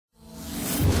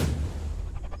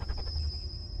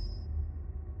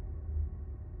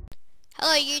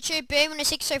Hello YouTube,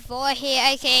 Boom604 here,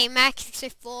 aka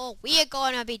Max604. We are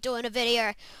going to be doing a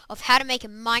video of how to make a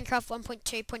Minecraft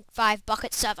 1.2.5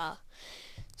 bucket server.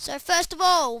 So first of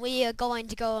all, we are going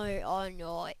to go on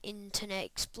your Internet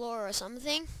Explorer or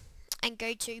something and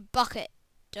go to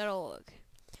bukkit.org.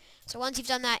 So once you've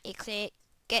done that, you click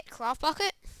Get Craft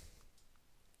Bucket,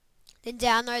 then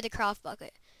download the Craft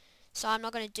Bucket. So I'm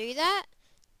not going to do that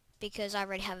because I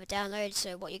already have it downloaded.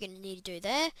 So what you're going to need to do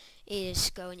there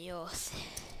is go in your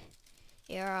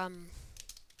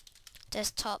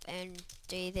desktop and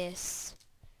do this.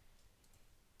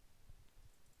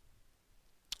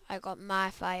 I got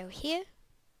my file here.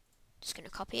 Just going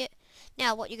to copy it.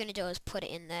 Now what you're going to do is put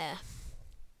it in there.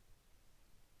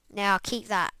 Now keep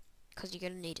that because you're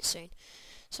going to need it soon.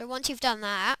 So once you've done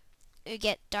that, you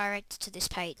get directed to this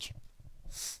page.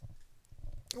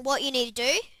 What you need to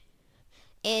do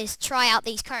is try out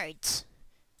these codes.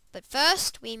 But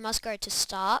first we must go to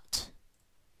Start,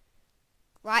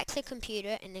 right click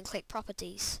Computer, and then click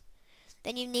Properties.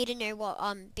 Then you need to know what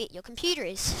bit your computer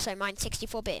is. So mine's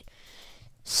 64-bit.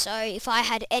 So if I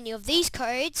had any of these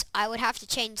codes, I would have to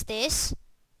change this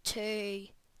to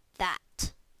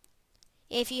that.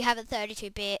 If you have a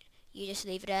 32-bit, you just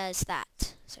leave it as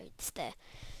that. So it's there.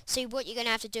 So what you're going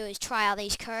to have to do is try out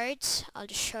these codes. I'll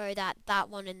just show that that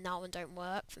one and that one don't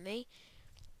work for me.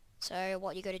 So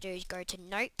what you got to do is go to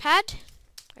Notepad,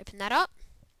 open that up,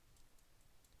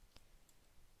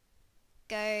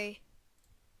 go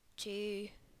to the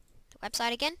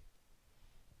website again,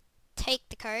 take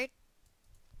the code,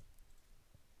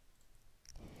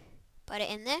 put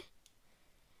it in there,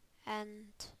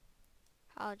 and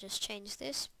I'll just change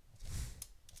this.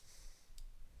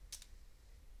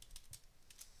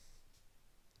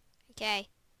 Okay,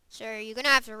 so you're going to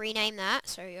have to rename that,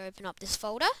 so you open up this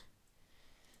folder.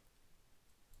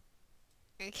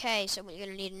 Okay, so what you're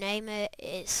going to need to name it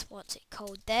is, what's it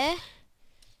called there?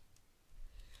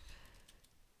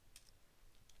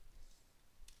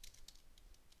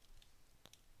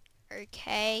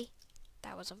 Okay,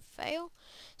 that was a fail.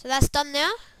 So that's done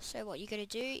now. So what you're going to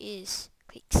do is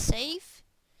click save.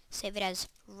 Save it as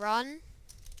run.bat.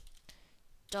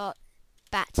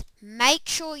 Make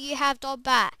sure you have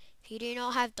 .bat. If you do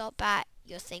not have .bat,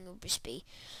 your thing will just be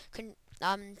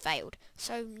failed.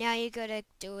 So now you're gonna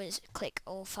do is click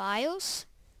all files,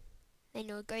 then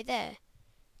you'll go there.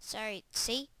 So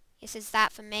see, it says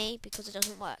that for me because it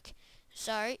doesn't work.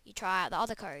 So you try out the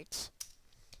other codes.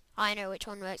 I know which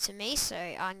one works for me, so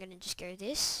I'm gonna just go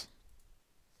this.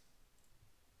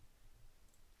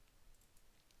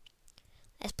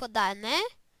 Let's put that in there.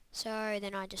 So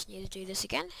then I just need to do this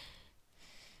again.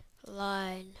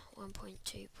 Line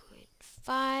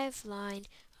 1.2.5, line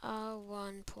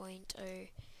R1.0.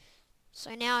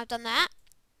 So now I've done that,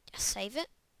 just save it.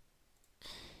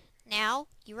 Now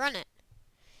you run it.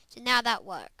 So now that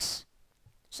works.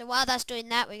 So while that's doing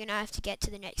that, we're going to have to get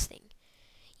to the next thing.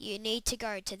 You need to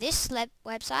go to this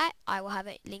website. I will have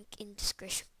a link in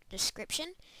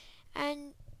description.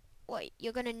 And what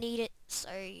you're going to need it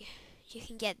so you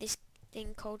can get this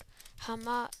thing called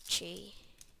Hamachi.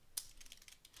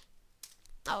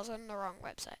 I was on the wrong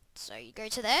website. So you go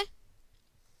to there,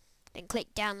 then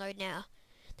click download now.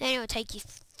 Then it will take you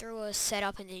through a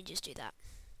setup and then you just do that.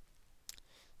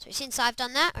 So since I've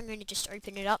done that, I'm going to just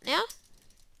open it up now.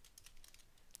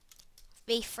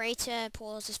 Be free to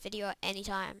pause this video at any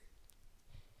time.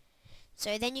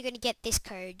 So then you're going to get this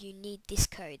code. You need this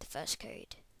code, the first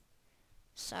code.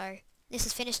 So this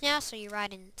is finished now, so you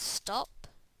write in stop.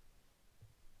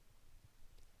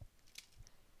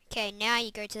 Okay, now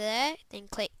you go to there, then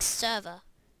click server.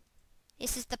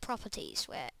 This is the properties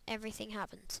where everything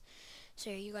happens. So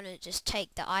you're going to just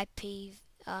take the IPv4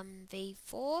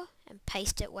 and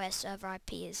paste it where server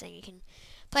IP is. And you can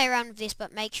play around with this,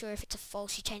 but make sure if it's a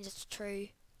false you change it to true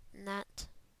and that.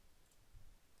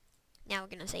 Now we're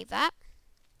going to save that.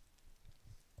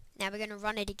 Now we're going to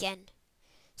run it again.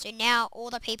 So now all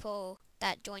the people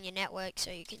that join your network,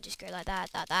 so you can just go like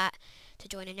that to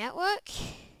join a network.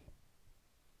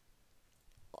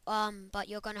 But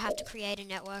you're gonna have to create a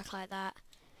network like that,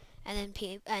 and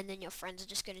then your friends are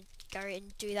just gonna go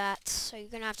and do that. So you're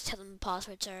gonna have to tell them the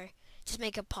password. So just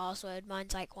make a password.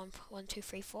 Mine's like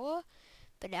 11234,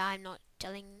 but I'm not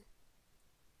telling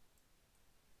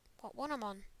what one I'm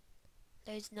on.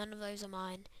 None of those are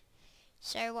mine.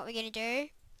 So what we're gonna do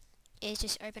is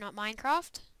just open up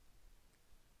Minecraft.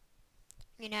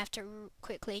 I'm gonna have to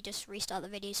quickly just restart the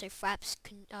video so Fraps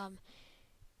can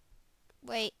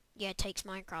wait. Yeah, it takes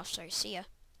Minecraft, so see ya.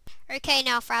 Okay,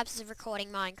 now Fraps is recording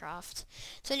Minecraft.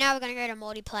 So now we're going to go to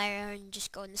multiplayer and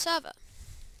just go in the server.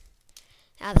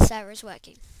 Now the server is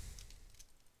working.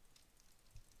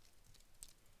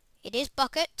 It is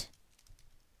bukkit,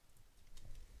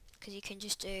 because you can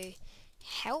just do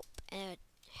help, and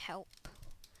help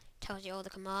tells you all the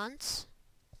commands.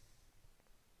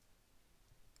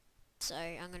 So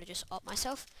I'm going to just opt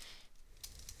myself.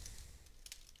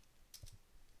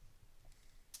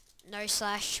 No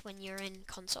slash when you're in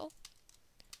console,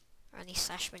 only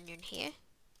slash when you're in here.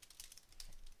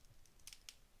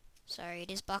 So it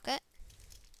is bukkit.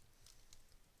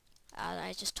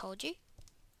 I just told you.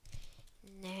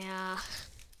 Now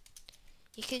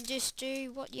you can just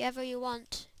do whatever you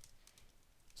want.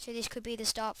 So this could be the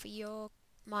start for your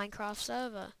Minecraft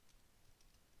server.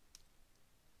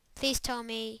 Please tell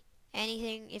me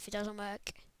anything if it doesn't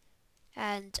work,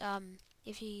 and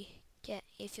if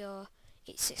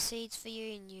it succeeds for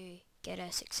you and you get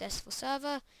a successful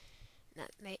server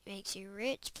that makes you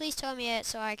rich, please tell me it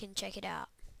so I can check it out.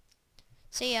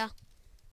 See ya.